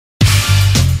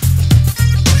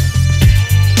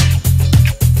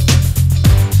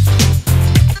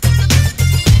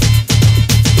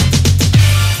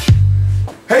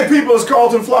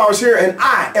Carlton Flowers here, and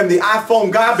I am the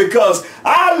iPhone guy because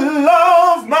I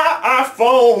love my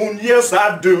iPhone. Yes,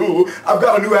 I do. I've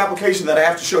got a new application that I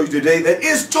have to show you today that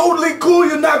is totally cool.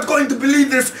 You're not going to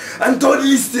believe this. I'm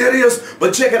totally serious,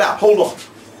 but check it out. Hold on.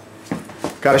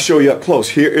 Got to show you up close.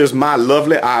 Here is my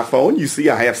lovely iPhone. You see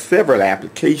I have several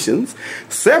applications.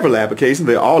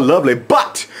 They're all lovely,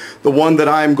 but the one that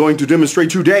I'm going to demonstrate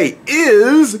today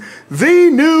is the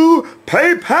new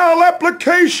PayPal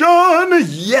application.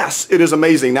 Yes, it is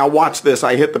amazing. Now watch this.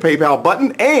 I hit the PayPal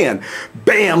button and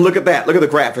bam, look at that. Look at the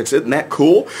graphics. Isn't that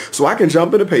cool? So I can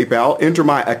jump into PayPal, enter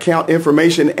my account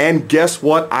information, and guess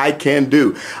what I can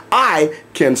do? I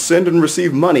can send and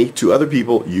receive money to other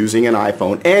people using an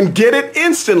iPhone and get it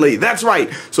instantly. That's right.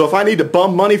 So if I need to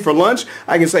bump money for lunch,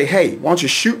 I can say, hey, why don't you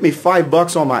shoot me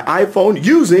 $5 on my iPhone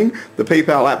using the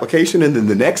PayPal application, and then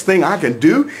the next thing I can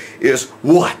do is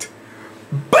what?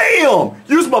 Bam!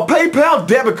 Use my PayPal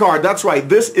debit card. That's right.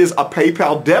 This is a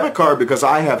PayPal debit card because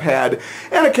I have had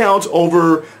an account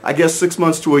over, I guess, 6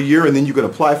 months to a year, and then you can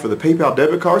apply for the PayPal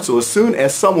debit card. So as soon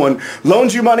as someone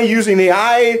loans you money using the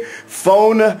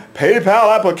iPhone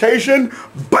PayPal application,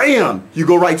 bam! You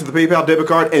go right to the PayPal debit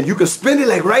card, and you can spend it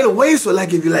like right away. So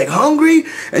like if you're like hungry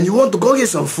and you want to go get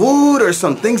some food or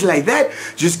some things like that,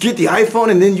 just get the iPhone,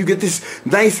 and then you get this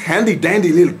nice handy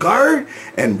dandy little card,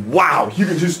 and wow, you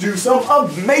can just do some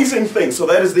amazing things. So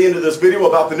that is the end of this video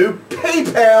about the new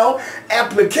PayPal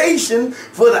application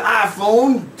for the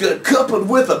iPhone coupled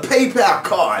with a PayPal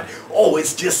card. Oh,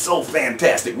 it's just so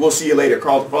fantastic. We'll see you later.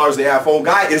 Carlton Flowers, the iPhone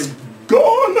guy, is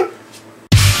gone.